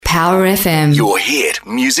Power FM. Your hit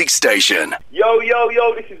music station. Yo,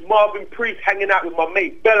 this is Marvin Priest hanging out with my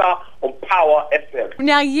mate Bella on Power FM.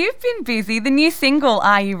 Now, you've been busy. The new single,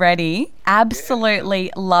 Are You Ready?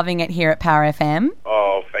 Absolutely loving it here at Power FM.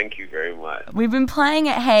 Oh, thank you very much. We've been playing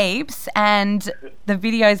it heaps and the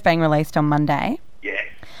video's being released on Monday. Yes.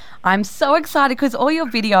 I'm so excited because all your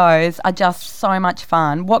videos are just so much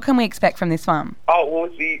fun. What can we expect from this one? Oh, well,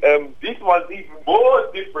 see, this one's even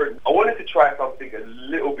more different. I wanted to try something a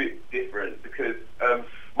little bit different because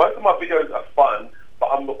most of my videos are fun,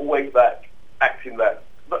 but I'm always like acting like,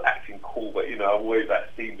 not acting cool, but I'm always like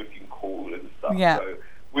seen looking cool and stuff. Yeah. So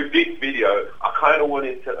with this video, I kind of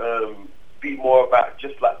wanted to be more about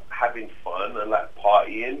just like having fun and like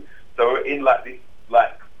partying. So we're in like this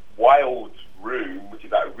like wild room, which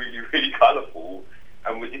is like really, really colourful,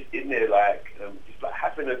 and we're just in there like just like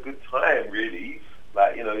having a good time, really.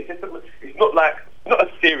 Like, it's just it's not as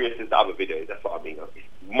serious as the other videos. That's what I mean.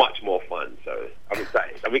 It's much more fun, so I'm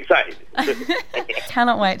excited.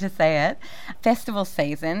 Cannot wait to see it. Festival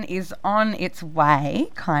season is on its way,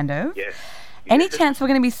 kind of. Yes. Any chance we're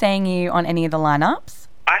going to be seeing you on any of the lineups?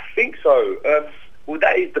 I think so. Well,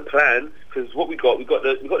 that is the plan, because what we got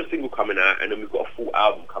the single coming out, and then we've got a full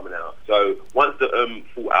album coming out. So once the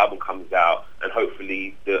full album comes out, and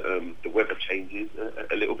hopefully the weather changes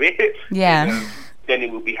a little bit, yeah, then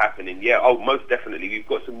it will be happening. Yeah, most definitely. We've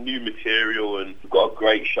got some new material, and we've got a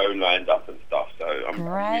great show lined up and stuff. So I'm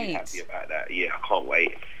really happy about that. Yeah, I can't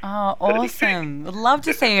wait. Oh, awesome! Would love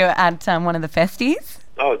to see you at one of the festies.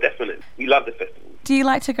 Oh, definitely. We love the festival. Do you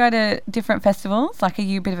like to go to different festivals? Like, are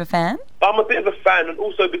you a bit of a fan? I'm a bit of a fan, and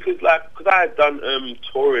also because I had done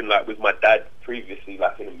touring like with my dad previously,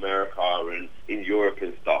 like in America and in Europe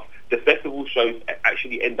and stuff. The festival shows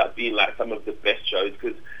actually end up being like some of the best shows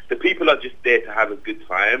because the people are just there to have a good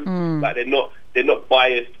time. Like they're not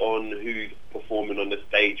biased on who's performing on the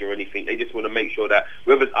stage or anything. They just want to make sure that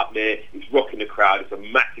whoever's up there is rocking the crowd. It's a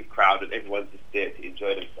massive crowd and everyone's just there to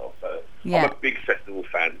enjoy themselves. So yeah. I'm a big festival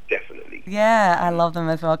fan, definitely. Yeah, I love them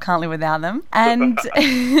as well. Can't live without them. And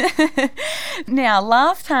now,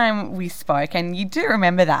 last time we spoke, and you do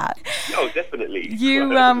remember that. Oh, definitely.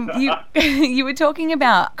 You you were talking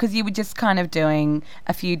about, because you were just kind of doing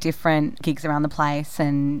a few different gigs around the place,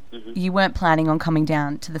 and you weren't planning on coming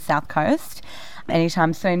down to the South Coast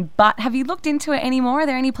anytime soon. But have you looked into it anymore? Are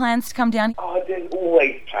there any plans to come down? Oh, there's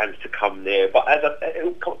always plans to come there, but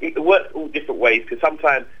it works all different ways, because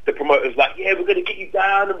sometimes the promoter's like, yeah, we're going to get you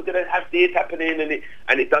down and we're going to have this happening,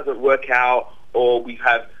 and it doesn't work out, or we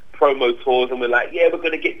have promo tours and we're like, yeah, we're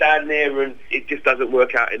going to get down there, and it just doesn't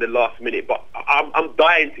work out in the last minute. But I'm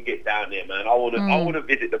dying to get down there, man. I want to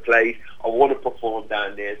visit the place. I want to perform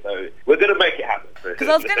down there, so we're going to make it happen. Because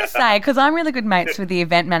I was going to say, because I'm really good mates with the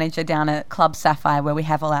event manager down at Club Sapphire, where we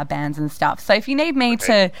have all our bands and stuff. So if you need me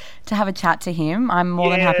to have a chat to him, I'm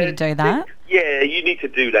more than happy to do that. Yeah, you need to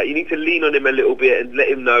do that. You need to lean on him a little bit and let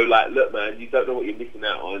him know, like, look, man, you don't know what you're missing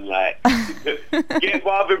out on. Like, get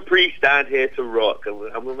Marvin Priest down here to rock, and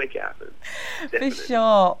we'll make it happen. Definitely. For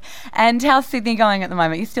sure. And how's Sydney going at the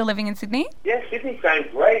moment? You still living in Sydney? Yeah, Sydney's going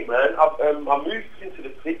great, man. I moved into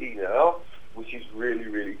the city now, which is really,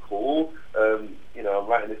 really cool. I'm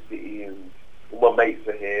right in the city, and all my mates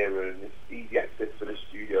are here, and it's easy access for the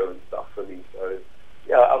studio and stuff for me, so...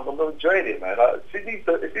 Yeah, I'm enjoying it, man. Sydney's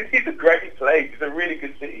a great place. It's a really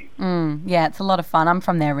good city. Yeah, it's a lot of fun. I'm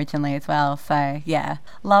from there originally as well, so yeah,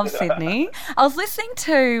 love Sydney. I was listening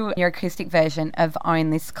to your acoustic version of Own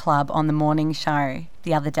This Club on the morning show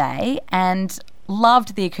the other day and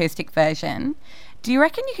loved the acoustic version. Do you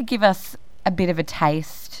reckon you could give us a bit of a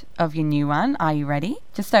taste of your new one? Are you ready?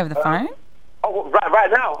 Just over the phone? Oh,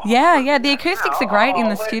 right now? Yeah, the acoustics are great in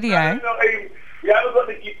the studio. We haven't got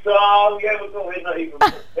the guitar, we haven't got not even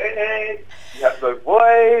the band, you have no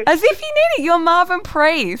voice. As if you need it, you're Marvin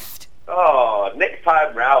Priest. Oh, next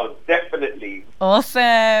time round, definitely.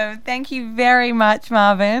 Awesome. Thank you very much,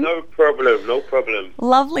 Marvin. No problem.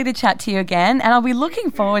 Lovely to chat to you again, and I'll be looking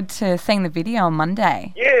forward to seeing the video on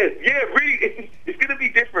Monday. Yeah, really, it's going to be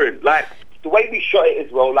different. Like, the way we shot it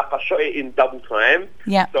as well, like I shot it in double time.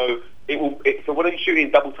 Yeah. So so when you shoot it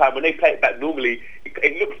in double time, when they play it back normally,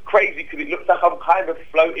 it looks crazy because it looks like I'm kind of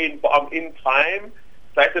floating, but I'm in time.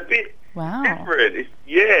 So it's a bit different.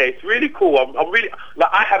 It's really cool. I'm really, like,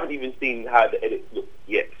 I haven't even seen how the edit looks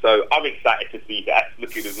yet, so I'm excited to see that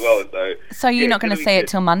looking as well. So you're not going to see it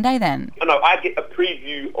till Monday then? No, I get a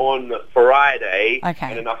preview on Friday. Okay.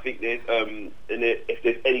 And then I think there's if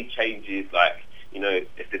there's any changes, like, you know,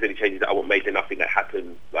 if there's any changes that I want made, then I think that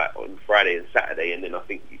happens like on Friday and Saturday, and then I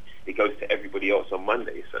think it goes to everybody else on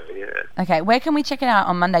Monday. So yeah. Okay, where can we check it out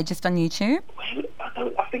on Monday? Just on YouTube?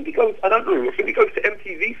 I think it goes. I don't know. I think it goes to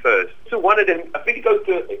MTV first. So one of them. I think it goes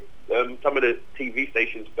to some of the TV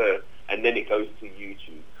stations first, and then it goes to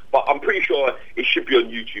YouTube. But I'm pretty sure it should be on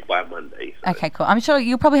YouTube by Monday. So. Okay, cool. I'm sure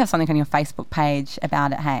you'll probably have something on your Facebook page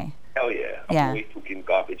about it, hey? Hell yeah. I'm always talking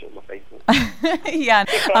garbage on my Facebook. Yeah,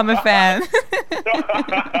 I'm a fan.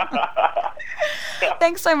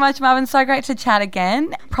 Thanks so much, Marvin. So great to chat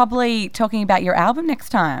again. Probably talking about your album next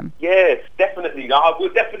time. Yes, definitely. No, I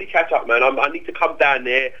will definitely catch up, man. I need to come down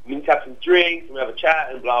there. We need to have some drinks, and we have a chat,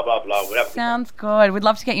 and blah, blah, blah. Sounds good. We'd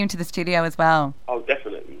love to get you into the studio as well. Oh,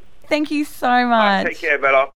 definitely. Thank you so much. Right, take care, Bella.